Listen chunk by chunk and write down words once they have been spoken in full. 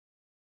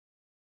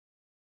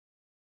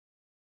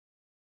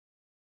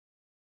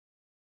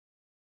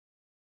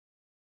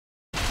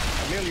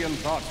million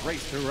thoughts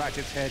raced through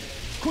Ratchet's head.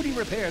 Could he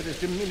repair this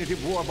diminutive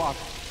warbot?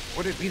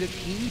 Would it be the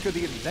key to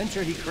the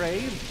adventure he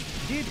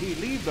craved? Did he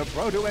leave the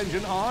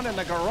proto-engine on in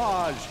the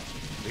garage?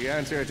 The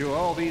answer to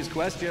all these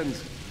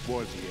questions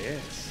was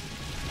yes.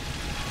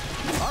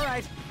 All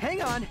right,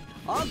 hang on.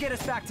 I'll get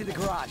us back to the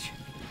garage.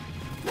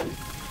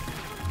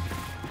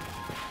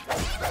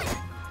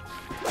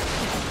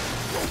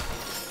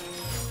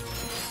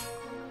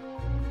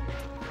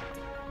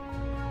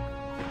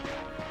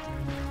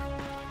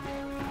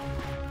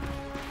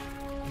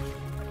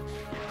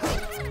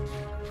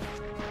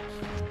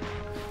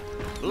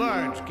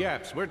 Large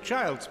gaps were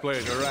child's play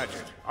to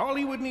Ratchet. All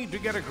he would need to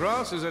get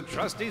across is a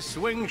trusty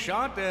swing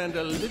shot and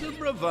a little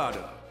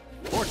bravado.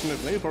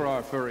 Fortunately for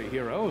our furry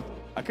hero,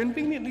 a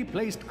conveniently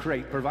placed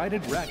crate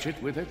provided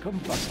Ratchet with a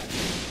combustor.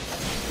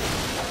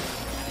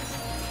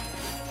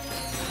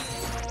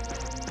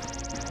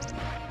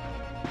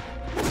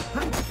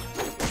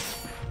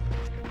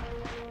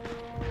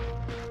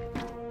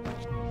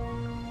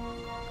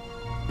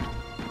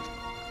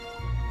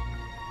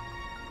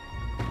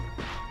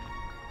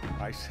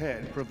 I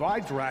said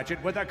provides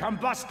Ratchet with a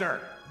combustor!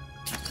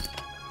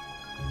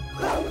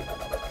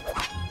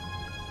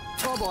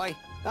 Oh boy,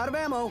 out of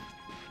ammo.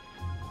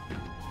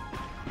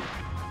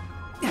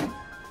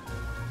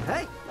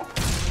 Hey!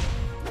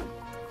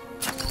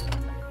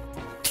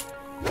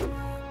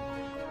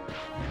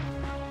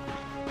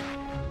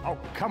 Oh,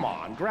 come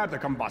on, grab the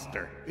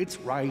combustor. It's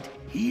right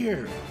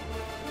here.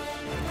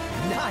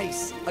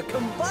 Nice! A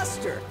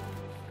combustor!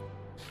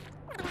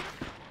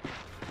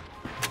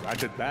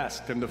 Ratchet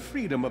basked in the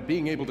freedom of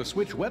being able to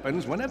switch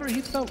weapons whenever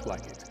he felt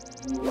like it.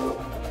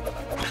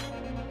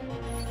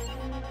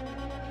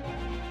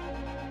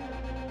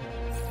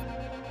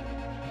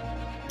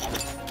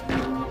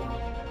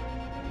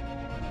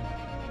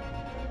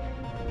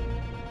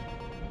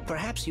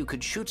 Perhaps you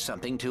could shoot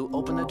something to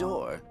open the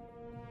door.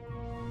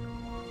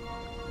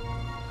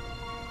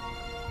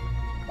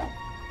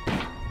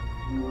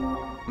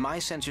 My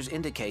sensors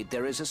indicate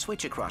there is a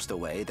switch across the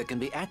way that can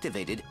be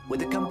activated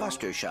with a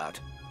combustor shot.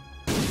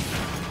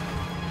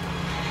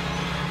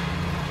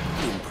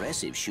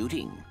 Impressive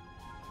shooting.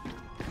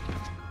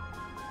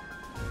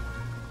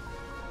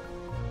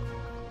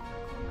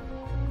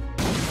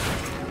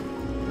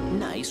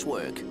 Nice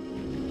work.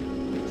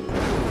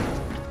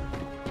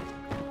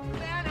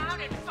 Man out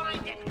and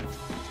find it!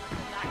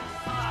 Not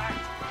far!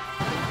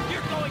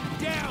 You're going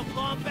down,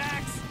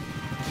 Lombax!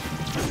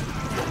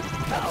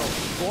 Oh,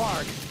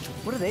 Blarg.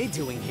 What are they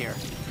doing here?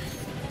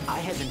 I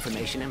have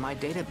information in my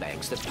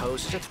databanks that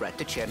poses a threat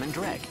to Chairman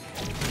Drek.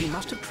 He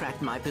must have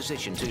tracked my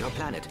position to your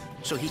planet,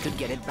 so he could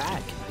get it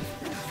back.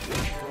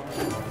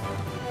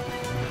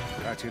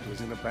 Ratchet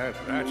was in a bad...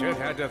 Ratchet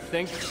had to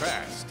think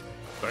fast.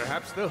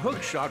 Perhaps the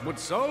hook shot would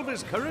solve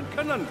his current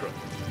conundrum.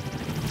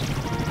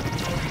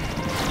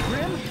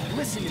 Grim,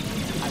 listen to me.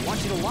 I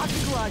want you to lock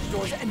the garage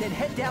doors and then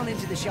head down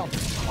into the shelter.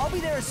 I'll be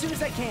there as soon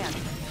as I can.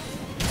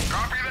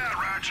 Copy that,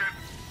 Ratchet.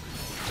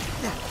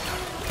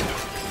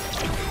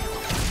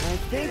 I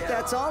think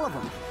that's all of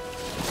them.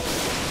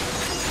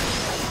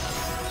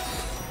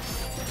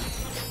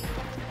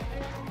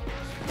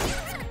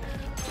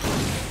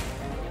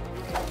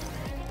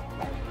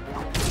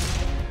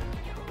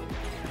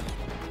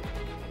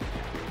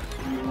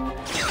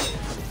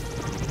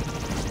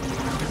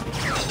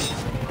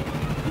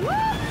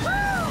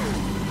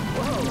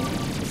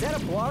 Whoa! Is that a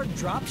Blarg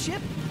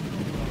dropship?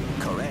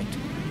 Correct.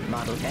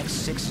 Model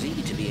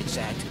X6Z to be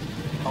exact.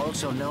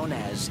 Also known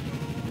as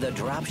the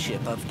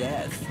Dropship of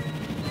Death.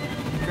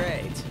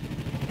 Great.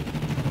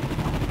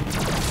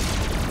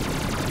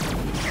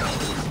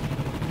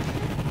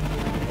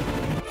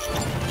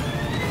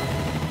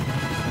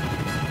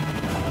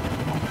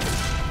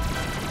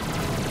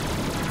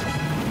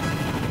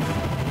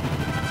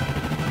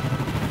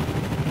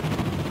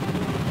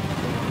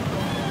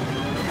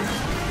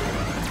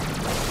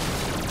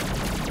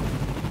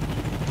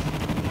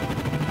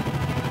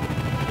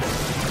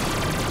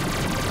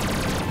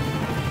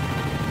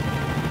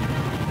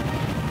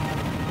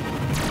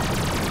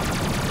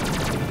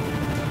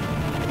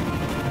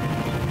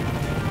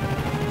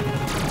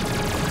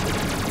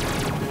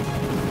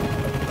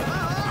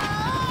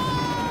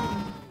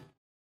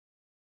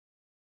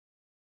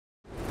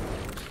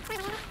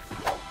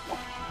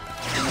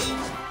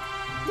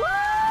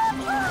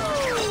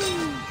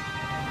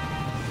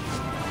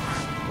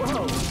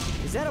 Whoa!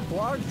 Is that a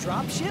Blarg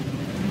dropship?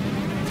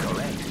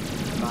 Correct.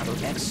 Model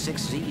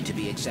X6Z to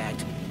be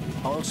exact.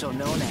 Also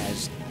known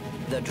as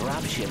the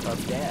Dropship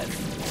of Death.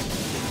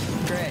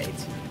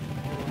 Great.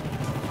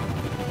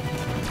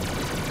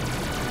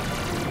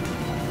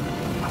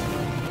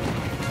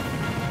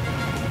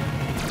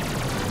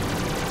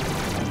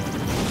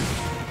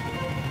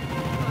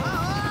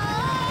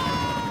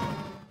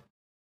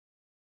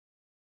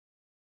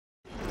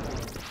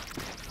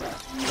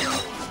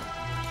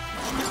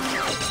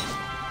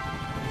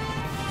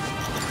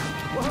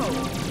 Whoa!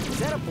 Is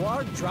that a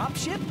Blarg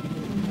dropship?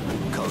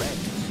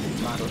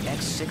 Correct. Model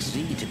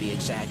X6Z to be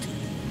exact.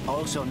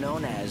 Also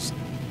known as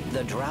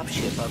the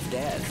Dropship of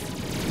Death.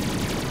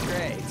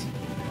 Great.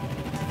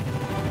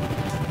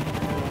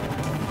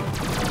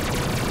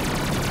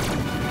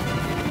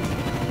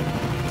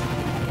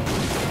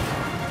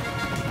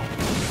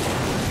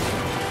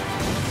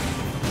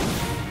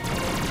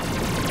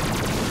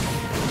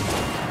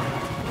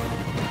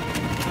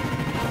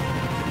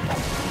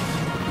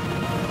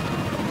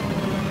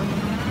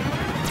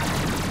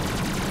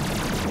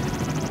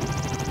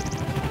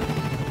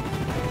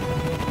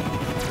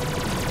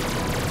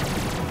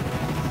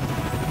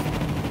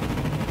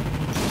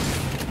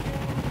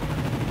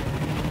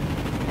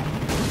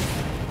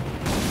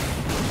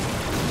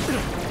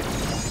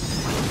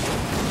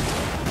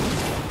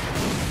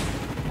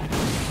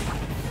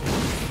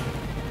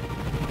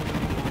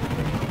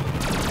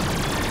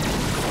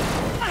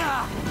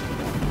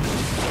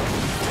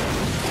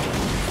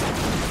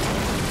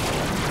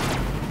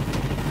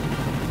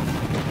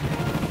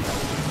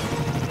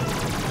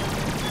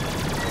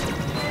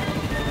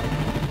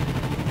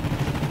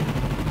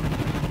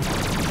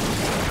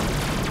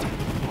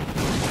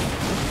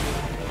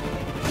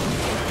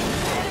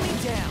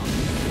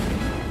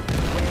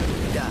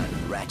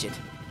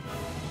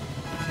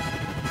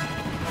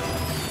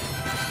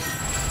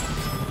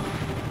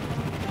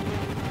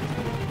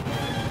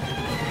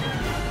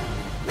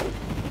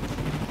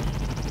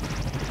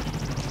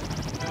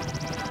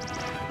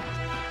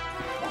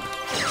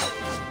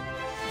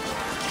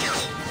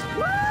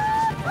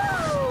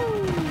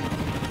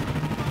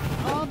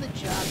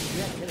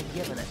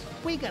 giving us.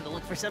 We gotta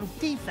look for some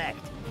defect.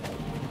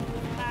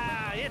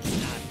 Ah, it's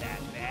not that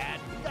bad.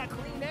 We got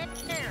clean air.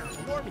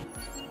 Warming.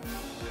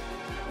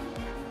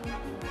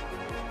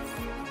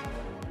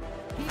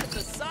 Here's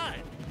the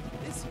sign.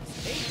 This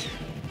is nature.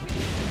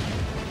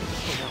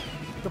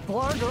 The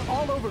Blarg are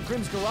all over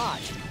Grimm's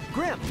garage.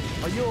 Grimm,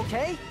 are you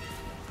okay?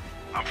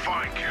 I'm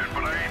fine, kid,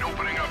 but I ain't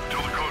opening up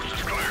till the coast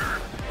is clear.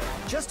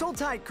 Just hold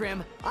tight,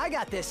 Grimm. I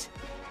got this.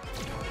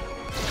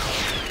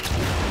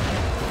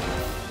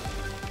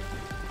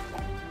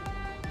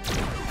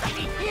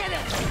 Get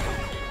it!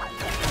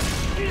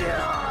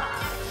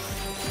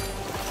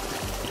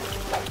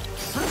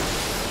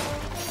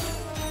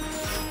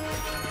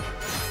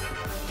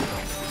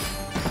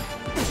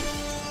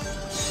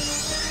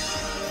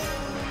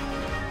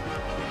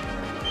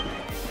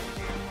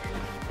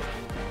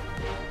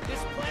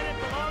 This planet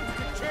belongs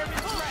to Chairman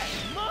Drag.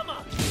 Mama!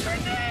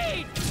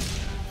 Grenade!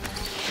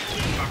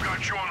 I've got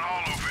you on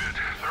holovid.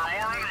 There are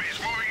more enemies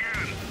moving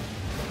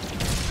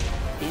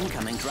in.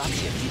 Incoming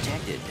dropship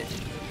detected.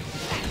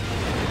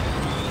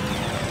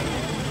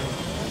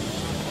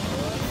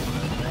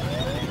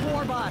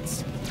 Warbots!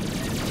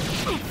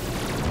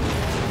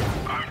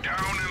 I'm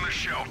down in the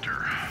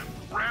shelter.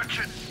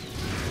 Ratchet,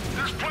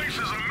 this place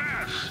is a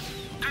mess.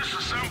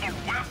 Disassembled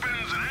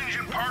weapons and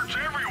engine parts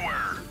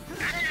everywhere.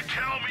 Didn't you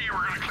tell me you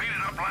were gonna clean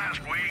it up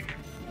last week?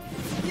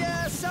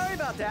 Yeah, sorry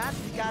about that.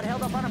 Got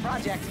held up on a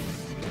project.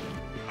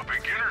 A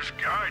beginner's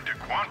guide to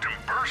quantum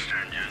burst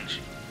engines.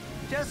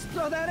 Just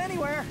throw that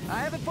anywhere.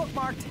 I have it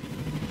bookmarked.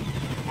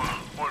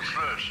 What's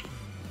this?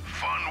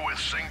 Fun with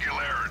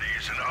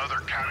singularities and other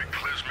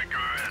cataclysmic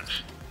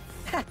events.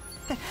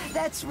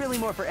 That's really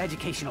more for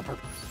educational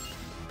purposes.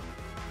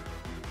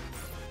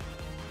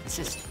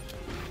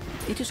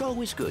 It is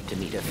always good to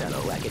meet a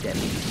fellow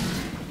academic.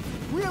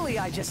 Really,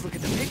 I just look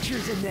at the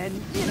pictures and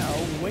then, you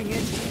know, wing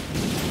it.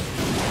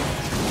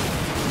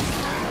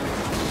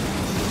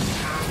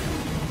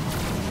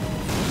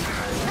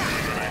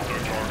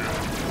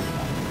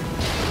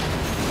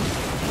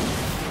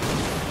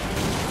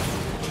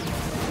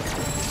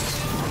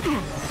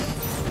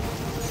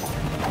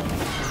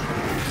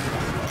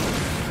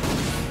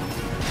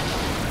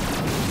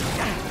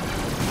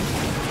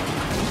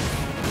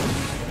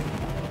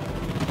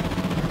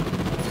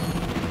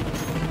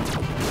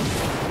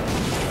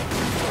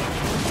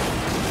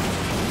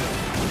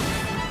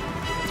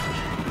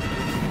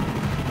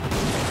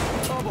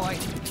 Oh boy,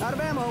 out of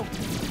ammo.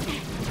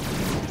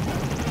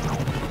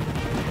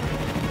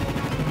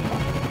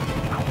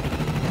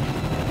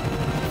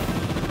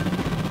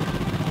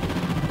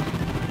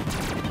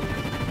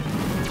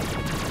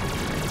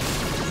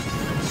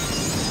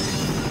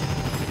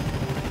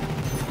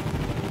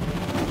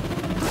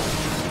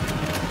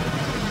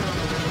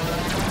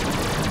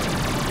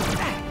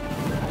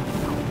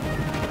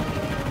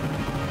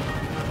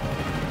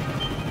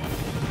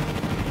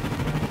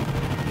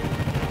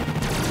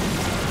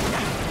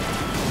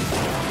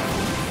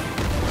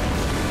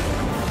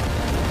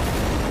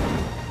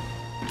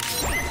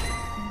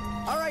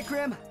 All right,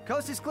 Grim,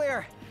 coast is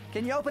clear.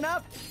 Can you open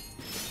up?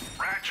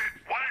 Ratchet,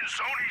 what in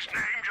Sony's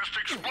name just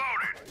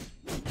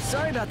exploded?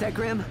 Sorry about that,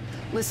 Grim.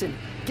 Listen,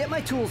 get my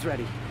tools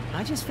ready.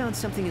 I just found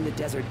something in the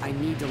desert I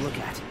need to look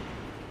at.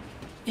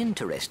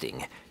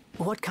 Interesting.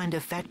 What kind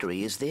of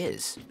factory is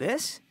this?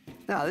 This?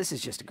 No, this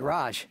is just a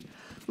garage.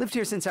 Lived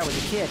here since I was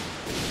a kid.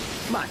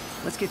 Come on,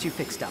 let's get you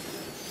fixed up.